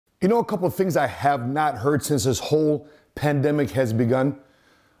You know, a couple of things I have not heard since this whole pandemic has begun.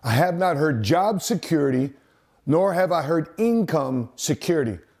 I have not heard job security, nor have I heard income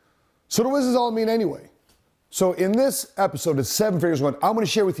security. So what does this all mean anyway? So in this episode of 7 Figures One, I'm going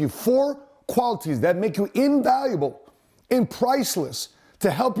to share with you 4 qualities that make you invaluable and priceless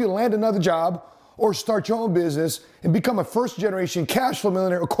to help you land another job or start your own business and become a first-generation cash flow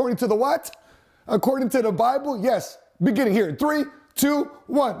millionaire according to the what? According to the Bible? Yes. Beginning here in 3, 2,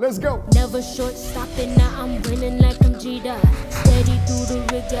 1. Let's go. Never short stopping, now I'm winning like I'm Jeter. Steady through the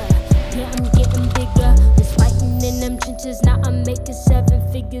rigor. Yeah, I'm getting bigger. Just fighting in them trenches, now I'm making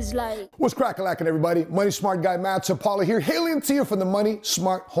 7 figures like. What's crack-a-lackin', everybody? Money Smart Guy Matt Sapaula here, hailing to you from the Money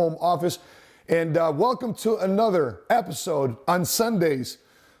Smart Home Office. And welcome to another episode on Sundays.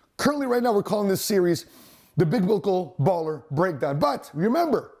 Currently, right now, we're calling this series the Big Biblical Baller Breakdown. But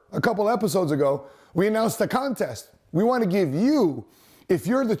remember, a couple episodes ago, we announced a contest. We want to give you, if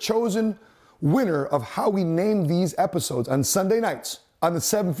you're the chosen winner of how we name these episodes on Sunday nights on the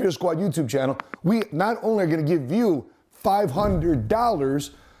 7 Figure Squad YouTube channel, we not only are going to give you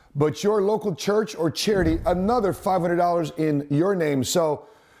 $500, but your local church or charity another $500 in your name. So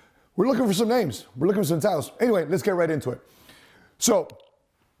we're looking for some names. We're looking for some titles. Anyway, let's get right into it. So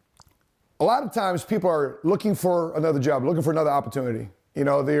a lot of times people are looking for another job, looking for another opportunity. You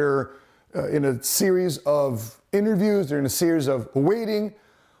know, they're in a series of interviews, they're in a series of waiting,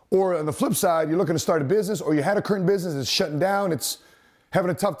 or on the flip side, you're looking to start a business, or you had a current business, it's shutting down, it's having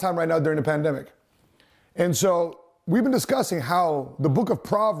a tough time right now during the pandemic. And so we've been discussing how the book of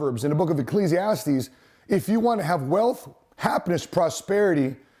Proverbs and the book of Ecclesiastes, if you want to have wealth, happiness,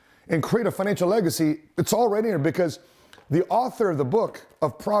 prosperity, and create a financial legacy, it's all right in here, because the author of the book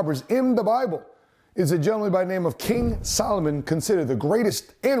of Proverbs in the Bible is a gentleman by the name of King Solomon, considered the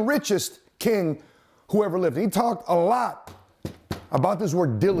greatest and richest king who ever lived. He talked a lot about this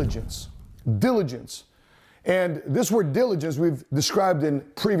word diligence. Diligence. And this word diligence we've described in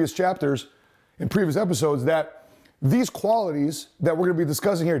previous chapters, in previous episodes, that these qualities that we're going to be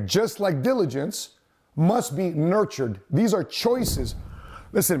discussing here, just like diligence, must be nurtured. These are choices.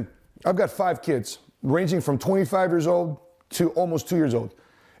 Listen, I've got 5 kids, ranging from 25 years old to almost 2 years old.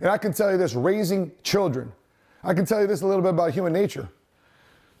 And I can tell you this, raising children, I can tell you this a little bit about human nature.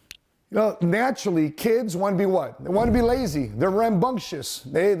 You know, naturally, kids want to be what? They want to be lazy. They're rambunctious.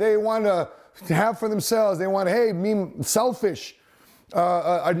 They want to have for themselves. They want to, be selfish.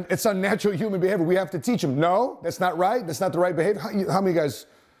 It's unnatural human behavior. We have to teach them. No, that's not right. That's not the right behavior. How many of you guys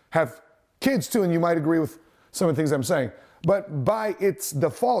have kids too, and you might agree with some of the things I'm saying? But by its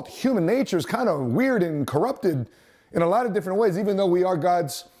default, human nature is kind of weird and corrupted in a lot of different ways, even though we are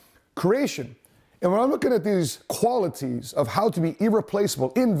God's creation. And when I'm looking at these qualities of how to be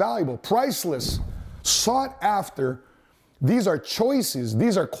irreplaceable, invaluable, priceless, sought after, these are choices,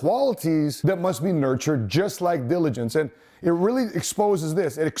 these are qualities that must be nurtured just like diligence. And it really exposes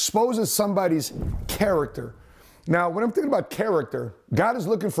this. It exposes somebody's character. Now, when I'm thinking about character, God is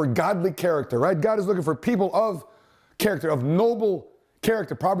looking for godly character, right? God is looking for people of character, of noble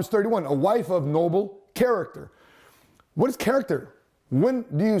character. Proverbs 31, a wife of noble character. What is character? When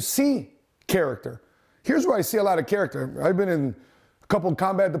do you see character? Here's where I see a lot of character. I've been in a couple of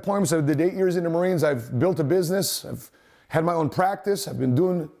combat deployments. I did 8 years in the Marines. I've built a business. I've had my own practice. I've been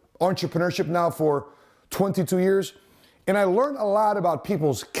doing entrepreneurship now for 22 years. And I learned a lot about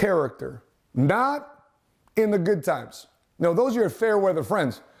people's character, not in the good times. No, those are your fair weather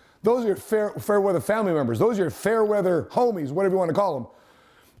friends. Those are your fair weather family members. Those are your fair weather homies, whatever you want to call them.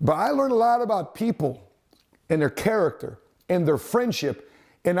 But I learned a lot about people and their character and their friendship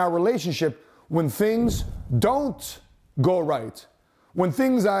and our relationship when things don't go right. When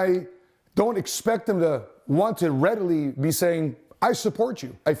things I don't expect them to want to readily be saying, I support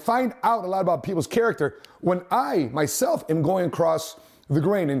you. I find out a lot about people's character when I myself am going across the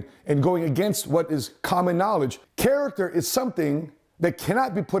grain and going against what is common knowledge. Character is something that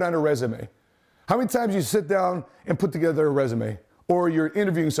cannot be put on a resume. How many times you sit down and put together a resume, or you're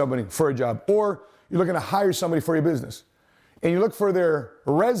interviewing somebody for a job, or you're looking to hire somebody for your business, and you look for their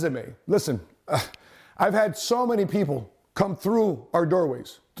resume? Listen, I've had so many people come through our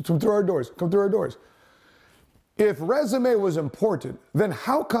doors. If resume was important, then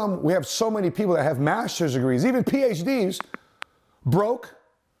how come we have so many people that have master's degrees, even PhDs, broke,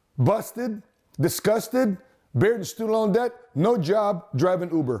 busted, disgusted, buried in student loan debt, no job,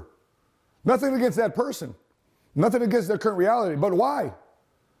 driving Uber? Nothing against that person. Nothing against their current reality. But why?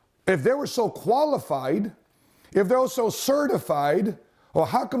 If they were so qualified, if they're so certified, well,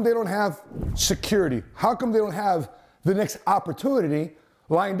 how come they don't have security? How come they don't have the next opportunity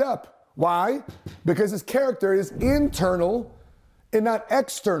lined up? Why? Because his character is internal and not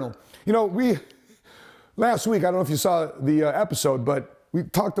external. You know, last week, I don't know if you saw the episode, but we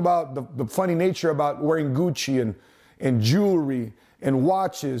talked about the funny nature about wearing Gucci and jewelry and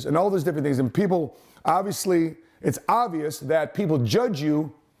watches and all those different things. And people, obviously, it's obvious that people judge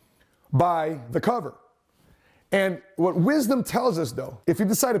you by the cover. And what wisdom tells us, though, if you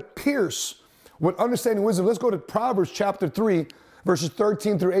decide to pierce with understanding wisdom, let's go to Proverbs chapter 3, verses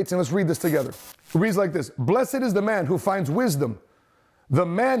 13 through 18. Let's read this together. It reads like this: Blessed is the man who finds wisdom, the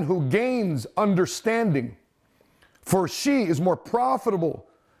man who gains understanding. For she is more profitable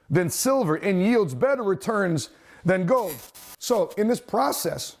than silver and yields better returns than gold. So in this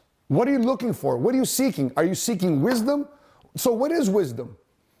process, what are you looking for? What are you seeking? Are you seeking wisdom? So what is wisdom?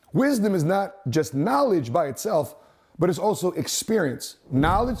 Wisdom is not just knowledge by itself, but it's also experience.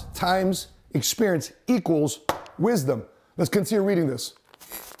 Knowledge times experience equals wisdom. Let's continue reading this.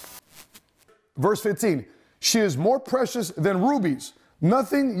 Verse 15, she is more precious than rubies.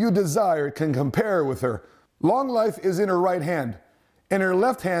 Nothing you desire can compare with her. Long life is in her right hand, and her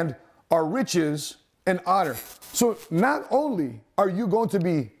left hand are riches and honor. So not only are you going to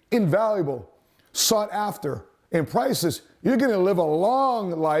be invaluable, sought after, and priceless, you're going to live a long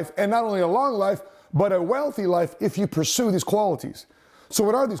life, and not only a long life, but a wealthy life if you pursue these qualities. So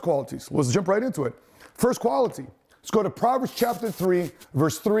what are these qualities? Let's jump right into it. First quality, let's go to Proverbs chapter 3,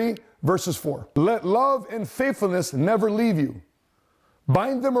 verse 3, verses 4. Let love and faithfulness never leave you.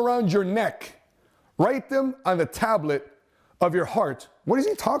 Bind them around your neck. Write them on the tablet of your heart. What is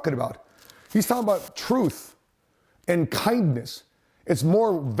he talking about? He's talking about truth and kindness. It's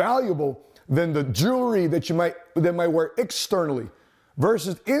more valuable than the jewelry that might wear externally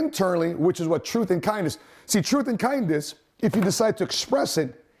versus internally, which is what truth and kindness. See, truth and kindness, if you decide to express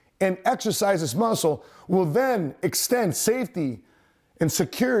it and exercise this muscle, will then extend safety and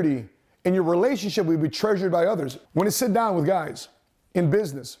security, and your relationship will be treasured by others. When you sit down with guys in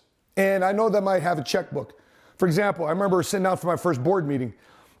business, and I know that might have a checkbook. For example, I remember sitting down for my first board meeting,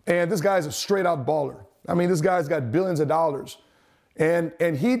 and this guy's a straight out baller. I mean, this guy's got billions of dollars.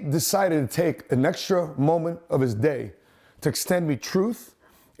 And he decided to take an extra moment of his day to extend me truth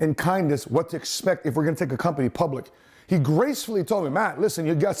and kindness, what to expect if we're going to take a company public. He gracefully told me, Matt, listen,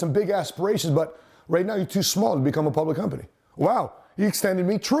 you've got some big aspirations, but right now you're too small to become a public company. Wow, he extended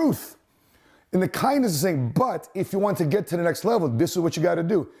me truth. And the kindness is saying, but if you want to get to the next level, this is what you got to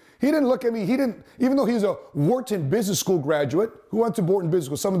do. He didn't look at me, even though he's a Wharton Business School graduate, who went to Wharton Business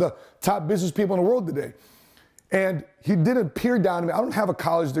School, some of the top business people in the world today. And he didn't peer down at me. I don't have a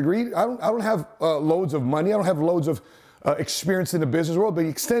college degree. I don't have loads of money. I don't have loads of experience in the business world, but he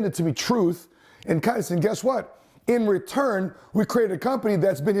extended to me truth and kindness. And guess what? In return, we created a company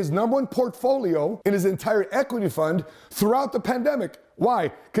that's been his #1 portfolio in his entire equity fund throughout the pandemic.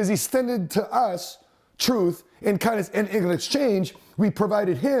 Why? Because he extended to us truth and kindness. And in exchange, we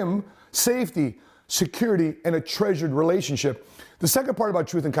provided him safety, security, and a treasured relationship. The second part about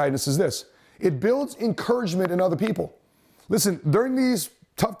truth and kindness is this. It builds encouragement in other people. Listen, during these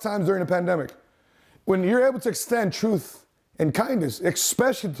tough times during the pandemic, when you're able to extend truth and kindness,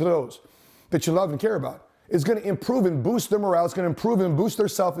 especially to those that you love and care about, it's going to improve and boost their morale. It's going to improve and boost their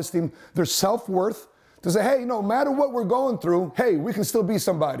self-esteem, their self-worth, to say, hey, no matter what we're going through, hey, we can still be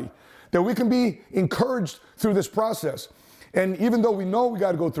somebody, that we can be encouraged through this process. And even though we know we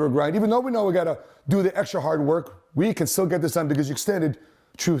got to go through a grind, even though we know we got to do the extra hard work, we can still get this done because you extended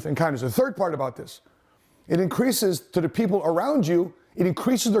truth and kindness. The third part about this, it increases to the people around you, it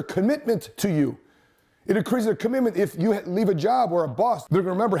increases their commitment to you. It increases their commitment. If you leave a job or a boss, they're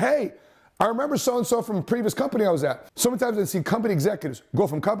going to remember, hey, I remember so-and-so from a previous company I was at. So many times I see company executives go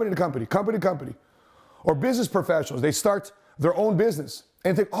from company to company, company to company, or business professionals. They start their own business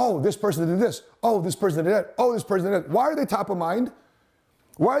and think, oh, this person did this. Oh, this person did that. Oh, this person did that. Why are they top of mind?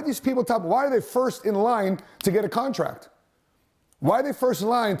 Why are these people top? Why are they first in line to get a contract? Why are they first in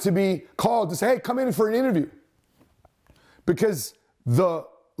line to be called to say, hey, come in for an interview? Because the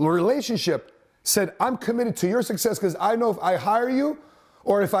relationship said, I'm committed to your success because I know if I hire you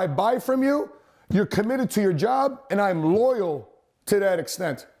or if I buy from you, you're committed to your job and I'm loyal to that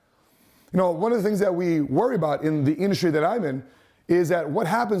extent. You know, one of the things that we worry about in the industry that I'm in is that what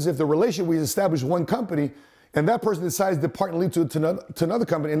happens if the relationship we establish one company and that person decides to partner lead to another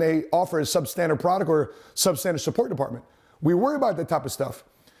company and they offer a substandard product or substandard support department. We worry about that type of stuff.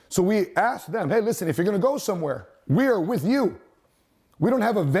 So we ask them, hey, listen, if you're going to go somewhere, we are with you. We don't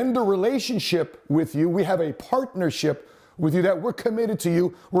have a vendor relationship with you. We have a partnership with you that we're committed to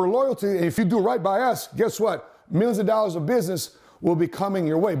you. We're loyal to you. And if you do right by us, guess what? Millions of dollars of business will be coming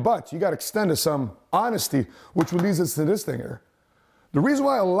your way. But you got to extend to some honesty, which leads us to this thing here. The reason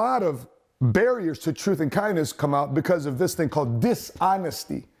why a lot of barriers to truth and kindness come out because of this thing called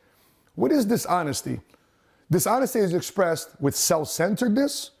dishonesty. What is dishonesty? Dishonesty is expressed with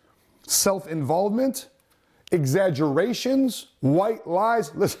self-centeredness, self-involvement, exaggerations, white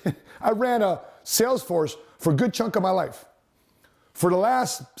lies. Listen, I ran a sales force for a good chunk of my life. For the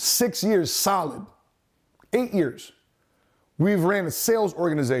last 6 years, solid, 8 years, we've ran a sales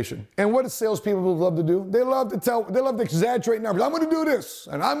organization. And what do salespeople love to do? They love to exaggerate numbers. I'm going to do this,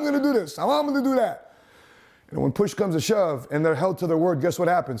 and I'm going to do this, and I'm going to do that. And when push comes to shove and they're held to their word, guess what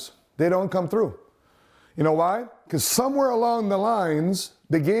happens? They don't come through. You know why? Because somewhere along the lines,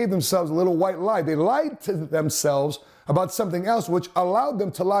 they gave themselves a little white lie. They lied to themselves about something else, which allowed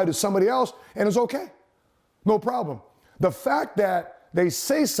them to lie to somebody else, and it's okay. No problem. The fact that they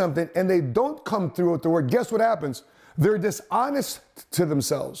say something and they don't come through with the word, guess what happens? They're dishonest to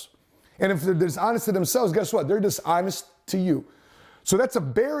themselves. And if they're dishonest to themselves, guess what? They're dishonest to you. So that's a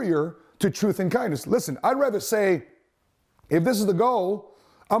barrier to truth and kindness. Listen, I'd rather say, if this is the goal,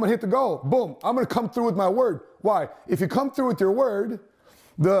 I'm going to hit the goal. Boom. I'm going to come through with my word. Why? If you come through with your word,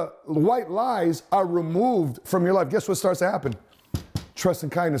 the white lies are removed from your life. Guess what starts to happen? Trust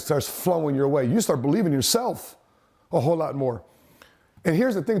and kindness starts flowing your way. You start believing yourself a whole lot more. And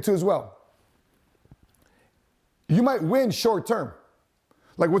here's the thing too as well. You might win short term.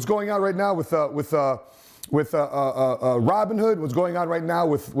 Like what's going on right now with Robinhood, what's going on right now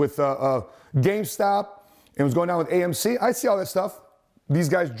with GameStop, and what's going on with AMC. I see all that stuff. These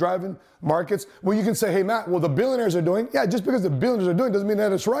guys driving markets. Well, you can say, hey, Matt, well, the billionaires are doing. Yeah, just because the billionaires are doing doesn't mean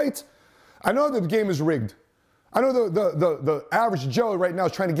that it's right. I know that the game is rigged. I know the average Joe right now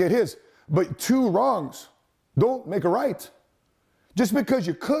is trying to get his. But two wrongs don't make a right. Just because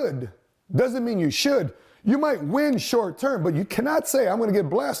you could doesn't mean you should. You might win short term, but you cannot say, I'm going to get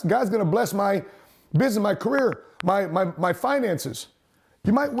blessed. God's going to bless my business, my career, my finances.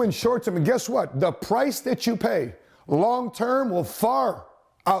 You might win short term, and guess what? The price that you pay long term will far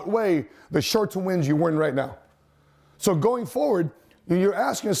outweigh the short term wins you win right now. So going forward, you're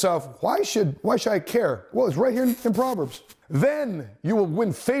asking yourself, why should I care? Well, it's right here in Proverbs. Then you will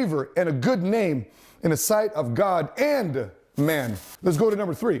win favor and a good name in the sight of God and man. Let's go to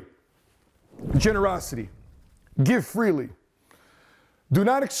number 3. Generosity. Give freely. Do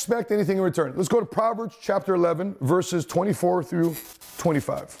not expect anything in return. Let's go to Proverbs chapter 11, verses 24 through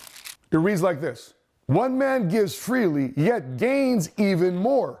 25. It reads like this. One man gives freely, yet gains even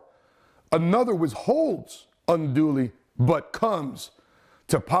more. Another withholds unduly, but comes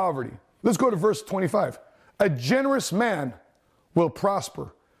to poverty. Let's go to verse 25. A generous man will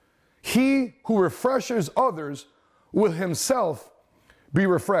prosper. He who refreshes others will himself be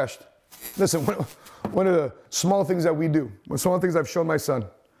refreshed. Listen, one of the small things that we do, one of the small things I've shown my son,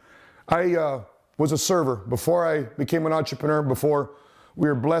 I was a server before I became an entrepreneur, before we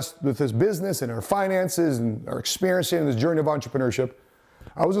were blessed with this business and our finances and our experience in this journey of entrepreneurship.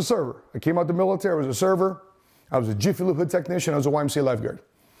 I was a server. I came out the military, I was a server. I was a Jiffy Lube hood technician, I was a YMCA lifeguard.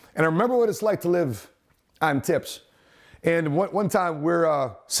 And I remember what it's like to live on tips. And one time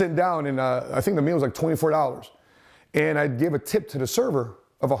we're sitting down and I think the meal was like $24. And I gave a tip to the server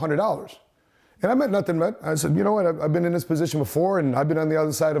of $100. And I meant nothing but, I said, you know what, I've been in this position before and I've been on the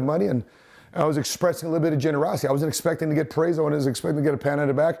other side of money, and I was expressing a little bit of generosity. I wasn't expecting to get praise, I wasn't expecting to get a pat on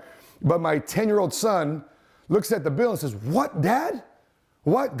the back. But my 10-year-old son looks at the bill and says, what, Dad?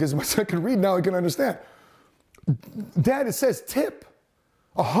 What? Because my son can read now, he can understand. Dad, it says tip.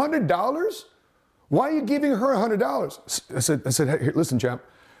 $100? Why are you giving her $100? I said, hey, listen, champ,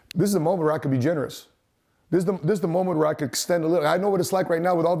 this is the moment where I could be generous. This is the moment where I could extend a little. I know what it's like right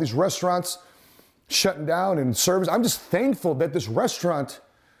now with all these restaurants shutting down and service. I'm just thankful that this restaurant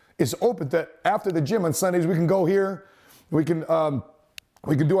is open, that after the gym on Sundays, we can go here, we can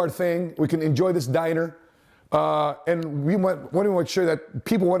do our thing, we can enjoy this diner, and we want to make sure that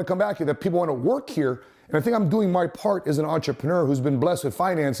people want to come back here, that people want to work here. And I think I'm doing my part as an entrepreneur who's been blessed with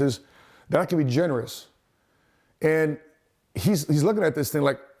finances, that I can be generous. And he's looking at this thing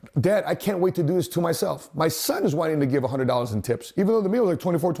like, Dad, I can't wait to do this to myself. My son is wanting to give $100 in tips, even though the meal was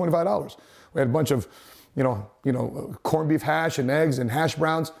like $24, $25. We had a bunch of, corned beef hash and eggs and hash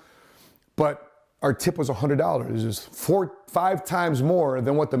browns, but our tip was $100. It was just 4-5 times more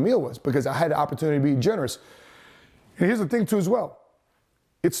than what the meal was, because I had the opportunity to be generous. And here's the thing too as well.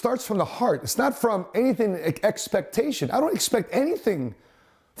 It starts from the heart. It's not from anything, expectation. I don't expect anything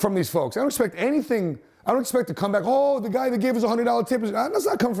from these folks. I don't expect anything. I don't expect to come back, oh, the guy that gave us $100 tip, that's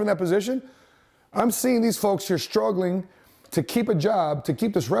not coming from that position. I'm seeing these folks here struggling to keep a job, to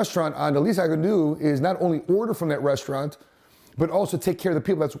keep this restaurant on. The least I can do is not only order from that restaurant, but also take care of the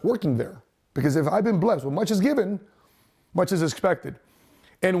people that's working there. Because if I've been blessed, well, much is given, much is expected.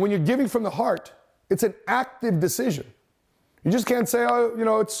 And when you're giving from the heart, it's an active decision. You just can't say,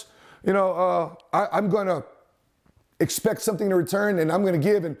 oh, I'm going to expect something to return and I'm going to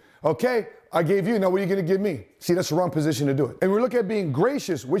give, and okay, I gave you, now what are you going to give me? See, that's the wrong position to do it. And we look at being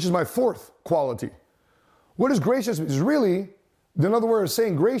gracious, which is my fourth quality. What is gracious? Is really, another word of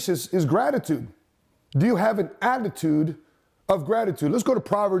saying gracious is gratitude. Do you have an attitude of gratitude? Let's go to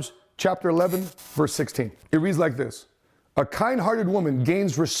Proverbs chapter 11, verse 16. It reads like this: a kind-hearted woman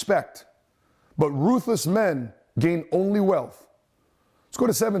gains respect, but ruthless men gain only wealth. Let's go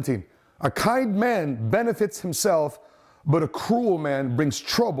to 17. A kind man benefits himself, but a cruel man brings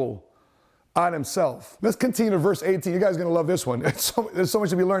trouble on himself. Let's continue to verse 18. You guys are going to love this one. There's so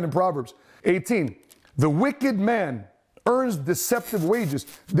much to be learned in Proverbs. 18. The wicked man earns deceptive wages.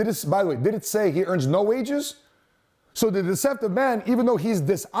 By the way, did it say he earns no wages? So the deceptive man, even though he's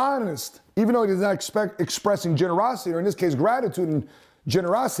dishonest, even though he's not expressing generosity, or in this case, gratitude and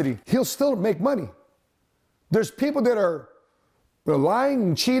generosity, he'll still make money. There's people that are lying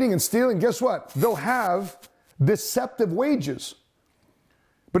and cheating and stealing. Guess what? They'll have deceptive wages.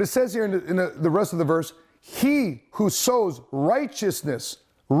 But it says here in the rest of the verse, he who sows righteousness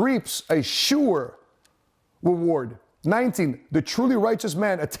reaps a sure reward. 19, the truly righteous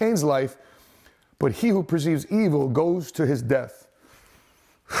man attains life, but he who perceives evil goes to his death.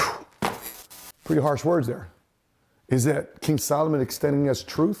 Whew. Pretty harsh words there. Is that King Solomon extending us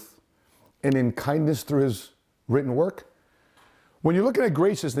truth and in kindness through his written work? When you're looking at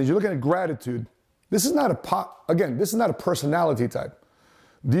graciousness, you're looking at gratitude, this is not a personality type.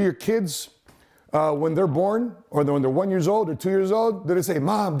 Do your kids, when they're born, or when they're 1 year old or 2 years old, do they say,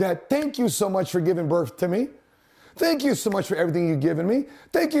 Mom, Dad, thank you so much for giving birth to me? Thank you so much for everything you've given me.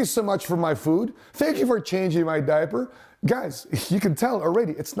 Thank you so much for my food. Thank you for changing my diaper. Guys, you can tell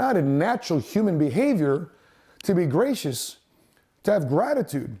already, it's not a natural human behavior to be gracious, to have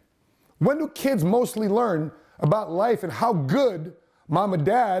gratitude. When do kids mostly learn about life and how good mom and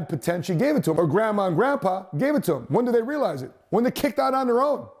dad potentially gave it to them, or grandma and grandpa gave it to them? When do they realize it? When they kicked out on their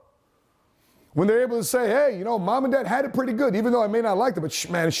own. When they're able to say, hey, mom and dad had it pretty good, even though I may not like it, but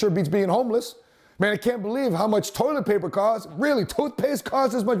man, it sure beats being homeless. Man, I can't believe how much toilet paper costs. Really, toothpaste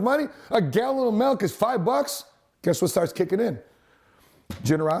costs this much money? A gallon of milk is $5? Guess what starts kicking in?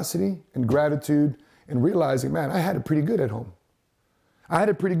 Generosity and gratitude and realizing, man, I had it pretty good at home. I had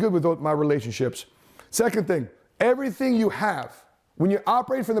it pretty good with my relationships. Second thing, everything you have, when you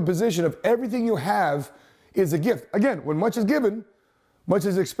operate from the position of everything you have is a gift. Again, when much is given, much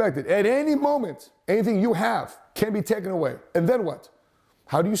is expected. At any moment, anything you have can be taken away. And then what?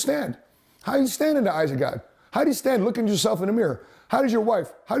 How do you stand? How do you stand in the eyes of God? How do you stand looking at yourself in the mirror? How does your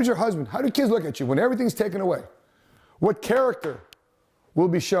wife, how does your husband, how do kids look at you when everything's taken away? What character will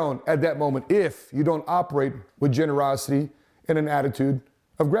be shown at that moment if you don't operate with generosity and an attitude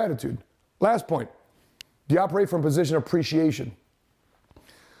of gratitude? Last point, do you operate from a position of appreciation?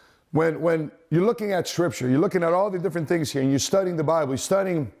 When you're looking at scripture, you're looking at all the different things here, and you're studying the Bible, you're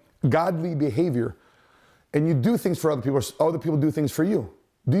studying godly behavior, and you do things for other people do things for you.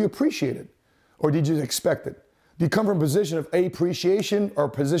 Do you appreciate it? Or did you expect it? Do you come from a position of appreciation or a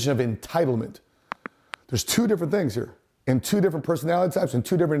position of entitlement? There's two different things here, and two different personality types, and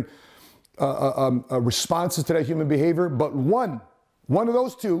two different responses to that human behavior, but one of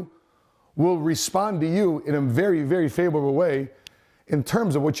those two will respond to you in a very, very favorable way in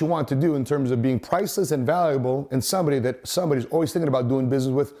terms of what you want to do, in terms of being priceless and valuable, and somebody's always thinking about doing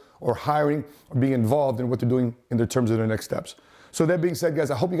business with, or hiring, or being involved in what they're doing in terms of their next steps. So that being said,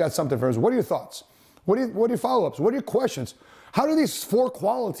 guys, I hope you got something from us. What are your thoughts? What are your follow-ups? What are your questions? How do these four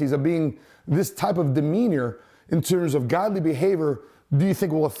qualities of being this type of demeanor in terms of godly behavior do you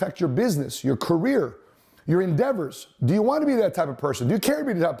think will affect your business, your career, your endeavors? Do you want to be that type of person? Do you care to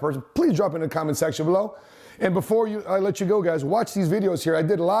be that type of person? Please drop in the comment section below. And before I let you go, guys, watch these videos here. I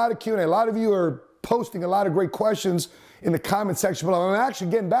did a lot of Q&A. A lot of you are posting a lot of great questions in the comment section below. I'm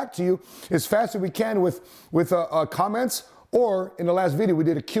actually getting back to you as fast as we can with comments. Or in the last video, we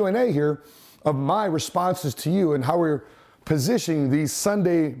did a Q&A here of my responses to you and how we're positioning these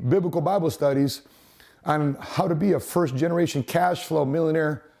Sunday biblical Bible studies on how to be a first-generation cash flow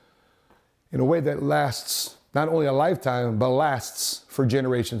millionaire in a way that lasts not only a lifetime, but lasts for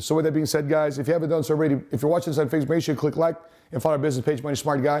generations. So with that being said, guys, if you haven't done so already, if you're watching this on Facebook, make sure you click like and follow our business page, Money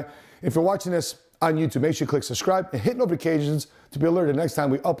Smart Guy. If you're watching this on YouTube, make sure you click subscribe and hit notifications to be alerted next time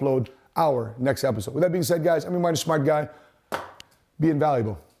we upload our next episode. With that being said, guys, I'm your Money Smart Guy. Be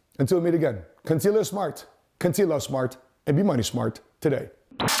invaluable. Until we meet again, continue smart, continue smart, and be money smart today.